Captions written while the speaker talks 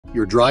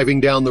You're driving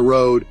down the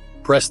road,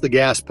 press the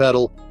gas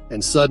pedal,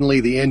 and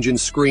suddenly the engine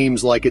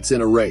screams like it's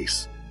in a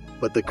race.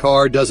 But the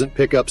car doesn't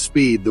pick up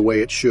speed the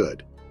way it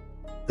should.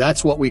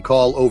 That's what we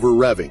call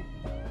over-revving.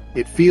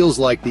 It feels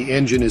like the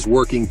engine is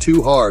working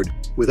too hard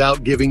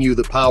without giving you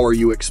the power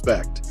you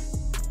expect.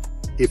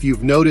 If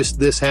you've noticed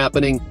this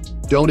happening,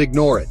 don't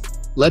ignore it.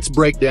 Let's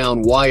break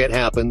down why it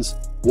happens,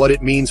 what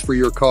it means for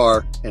your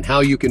car, and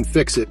how you can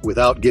fix it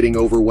without getting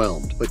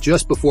overwhelmed. But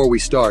just before we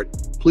start,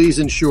 please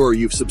ensure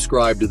you've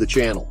subscribed to the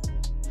channel.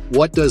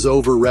 What does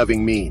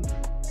over-revving mean?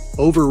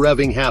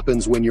 Over-revving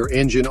happens when your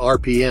engine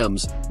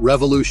RPMs,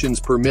 revolutions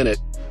per minute,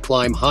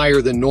 climb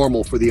higher than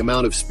normal for the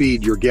amount of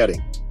speed you're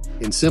getting.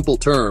 In simple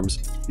terms,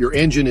 your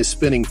engine is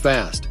spinning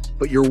fast,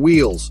 but your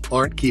wheels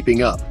aren't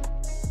keeping up.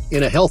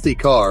 In a healthy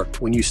car,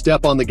 when you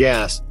step on the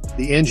gas,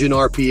 the engine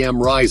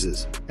RPM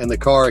rises, and the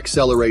car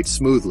accelerates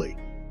smoothly.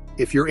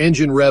 If your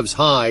engine revs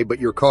high but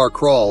your car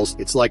crawls,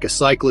 it's like a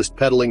cyclist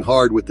pedaling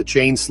hard with the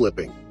chain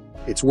slipping.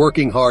 It's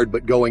working hard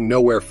but going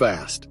nowhere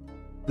fast.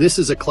 This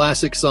is a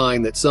classic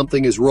sign that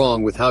something is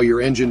wrong with how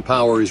your engine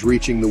power is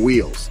reaching the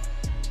wheels.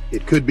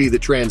 It could be the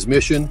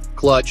transmission,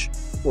 clutch,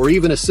 or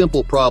even a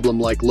simple problem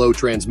like low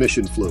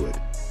transmission fluid.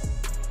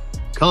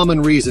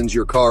 Common reasons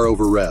your car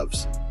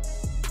over-revs.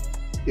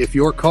 If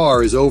your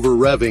car is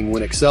over-revving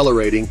when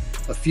accelerating,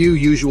 a few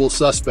usual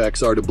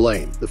suspects are to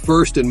blame. The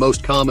first and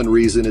most common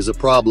reason is a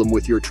problem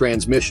with your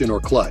transmission or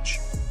clutch.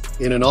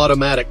 In an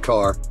automatic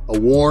car, a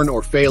worn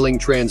or failing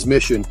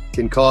transmission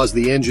can cause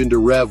the engine to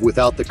rev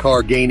without the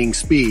car gaining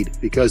speed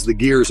because the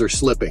gears are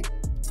slipping.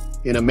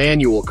 In a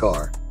manual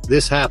car,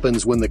 this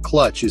happens when the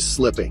clutch is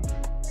slipping.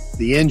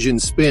 The engine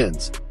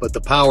spins, but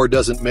the power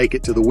doesn't make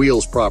it to the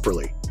wheels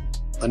properly.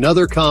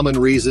 Another common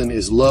reason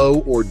is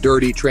low or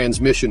dirty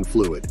transmission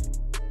fluid.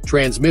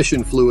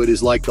 Transmission fluid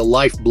is like the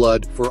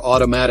lifeblood for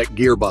automatic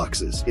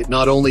gearboxes. It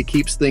not only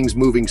keeps things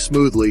moving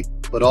smoothly,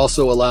 but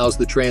also allows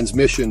the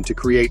transmission to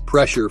create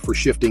pressure for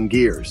shifting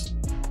gears.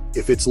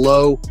 If it's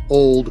low,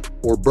 old,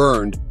 or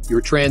burned,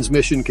 your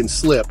transmission can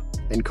slip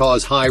and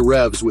cause high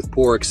revs with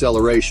poor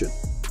acceleration.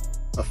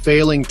 A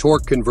failing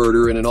torque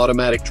converter in an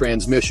automatic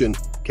transmission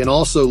can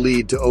also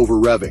lead to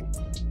over-revving.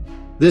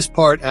 This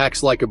part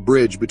acts like a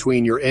bridge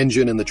between your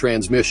engine and the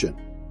transmission.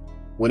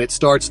 When it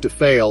starts to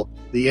fail,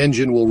 the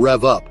engine will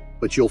rev up,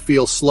 but you'll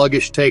feel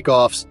sluggish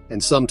takeoffs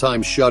and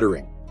sometimes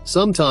shuddering.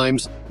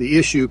 Sometimes, the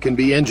issue can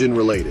be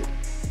engine-related.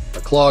 A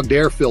clogged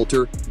air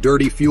filter,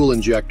 dirty fuel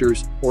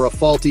injectors, or a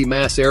faulty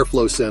mass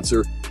airflow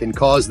sensor can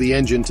cause the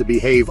engine to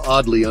behave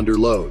oddly under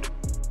load.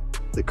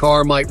 The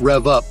car might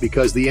rev up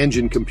because the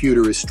engine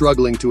computer is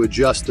struggling to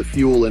adjust the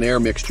fuel and air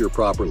mixture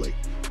properly.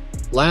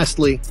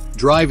 Lastly,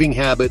 driving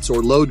habits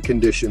or load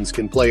conditions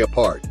can play a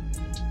part.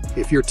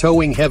 If you're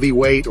towing heavy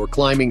weight or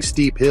climbing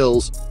steep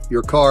hills,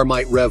 your car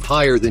might rev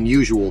higher than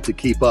usual to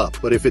keep up.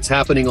 But if it's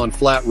happening on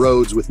flat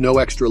roads with no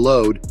extra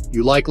load,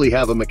 you likely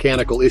have a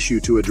mechanical issue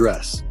to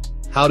address.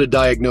 How to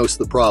diagnose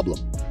the problem.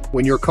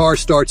 When your car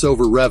starts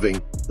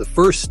over-revving, the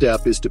first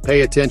step is to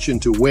pay attention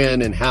to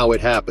when and how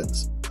it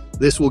happens.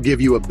 This will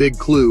give you a big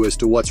clue as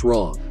to what's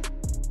wrong.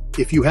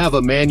 If you have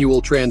a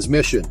manual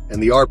transmission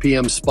and the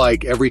RPM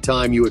spike every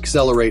time you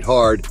accelerate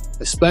hard,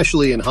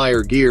 especially in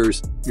higher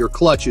gears, your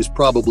clutch is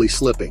probably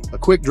slipping. A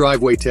quick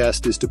driveway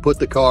test is to put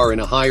the car in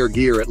a higher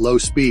gear at low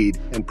speed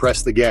and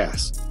press the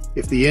gas.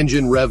 If the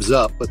engine revs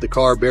up but the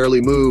car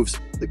barely moves,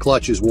 the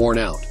clutch is worn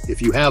out.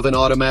 If you have an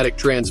automatic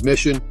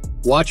transmission,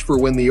 watch for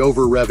when the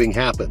over-revving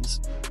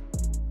happens.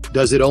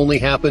 Does it only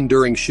happen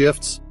during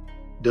shifts?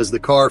 Does the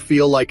car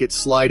feel like it's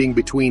sliding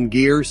between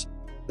gears?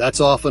 That's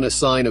often a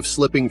sign of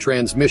slipping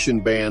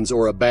transmission bands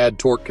or a bad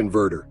torque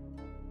converter.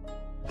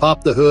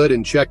 Pop the hood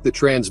and check the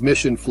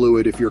transmission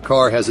fluid if your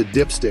car has a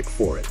dipstick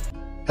for it.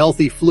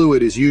 Healthy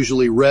fluid is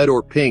usually red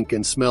or pink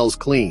and smells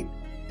clean.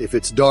 If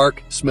it's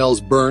dark,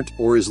 smells burnt,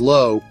 or is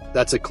low,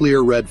 that's a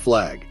clear red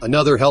flag.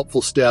 Another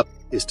helpful step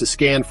is to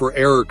scan for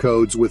error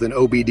codes with an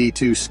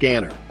OBD2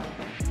 scanner.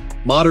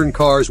 Modern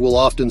cars will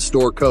often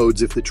store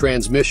codes if the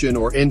transmission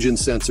or engine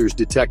sensors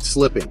detect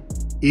slipping.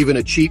 Even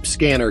a cheap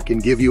scanner can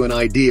give you an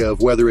idea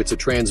of whether it's a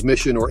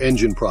transmission or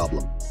engine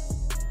problem.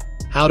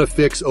 How to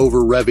fix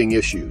over-revving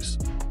issues.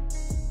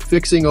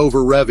 Fixing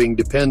over-revving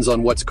depends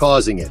on what's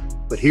causing it,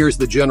 but here's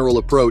the general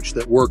approach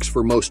that works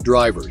for most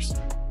drivers.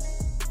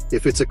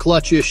 If it's a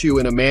clutch issue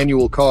in a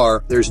manual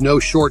car, there's no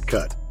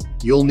shortcut.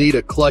 You'll need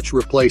a clutch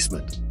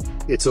replacement.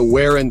 It's a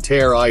wear and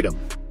tear item,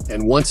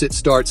 and once it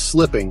starts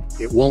slipping,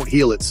 it won't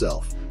heal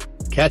itself.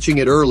 Catching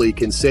it early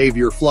can save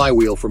your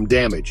flywheel from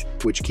damage,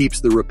 which keeps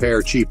the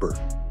repair cheaper.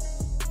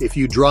 If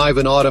you drive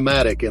an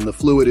automatic and the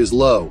fluid is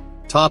low,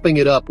 topping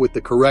it up with the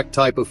correct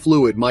type of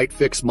fluid might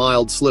fix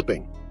mild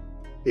slipping.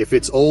 If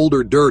it's old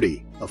or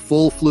dirty, a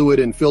full fluid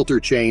and filter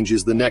change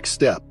is the next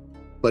step.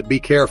 But be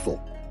careful.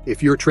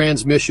 If your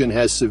transmission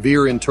has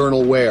severe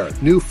internal wear,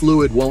 new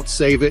fluid won't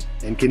save it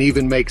and can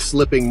even make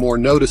slipping more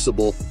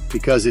noticeable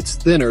because it's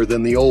thinner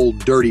than the old,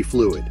 dirty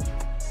fluid.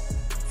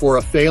 For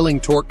a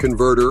failing torque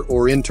converter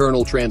or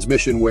internal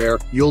transmission wear,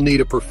 you'll need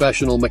a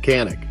professional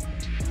mechanic.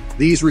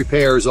 These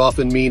repairs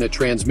often mean a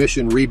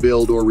transmission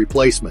rebuild or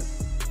replacement.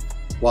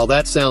 While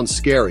that sounds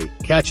scary,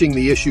 catching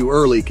the issue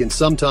early can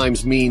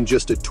sometimes mean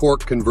just a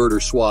torque converter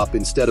swap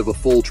instead of a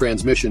full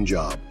transmission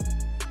job.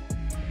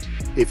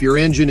 If your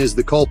engine is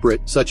the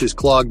culprit, such as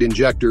clogged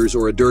injectors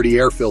or a dirty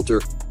air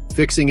filter,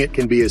 fixing it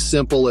can be as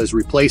simple as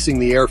replacing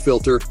the air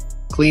filter,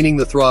 cleaning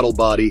the throttle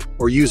body,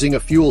 or using a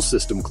fuel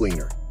system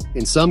cleaner.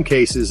 In some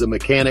cases, a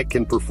mechanic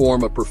can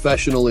perform a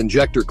professional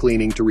injector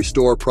cleaning to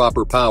restore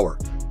proper power.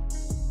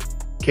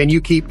 Can you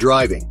keep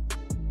driving?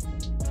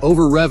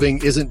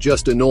 Over-revving isn't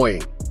just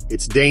annoying,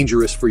 it's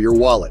dangerous for your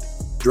wallet.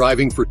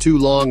 Driving for too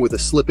long with a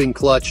slipping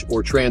clutch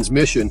or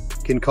transmission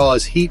can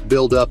cause heat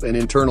buildup and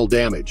internal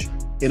damage.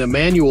 In a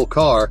manual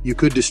car, you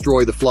could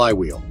destroy the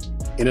flywheel.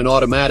 In an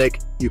automatic,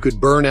 you could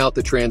burn out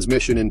the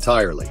transmission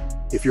entirely.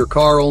 If your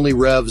car only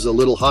revs a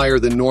little higher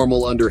than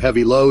normal under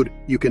heavy load,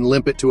 you can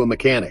limp it to a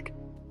mechanic.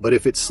 But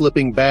if it's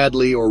slipping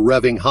badly or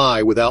revving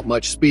high without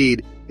much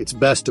speed, it's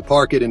best to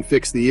park it and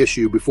fix the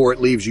issue before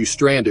it leaves you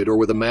stranded or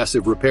with a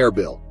massive repair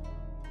bill.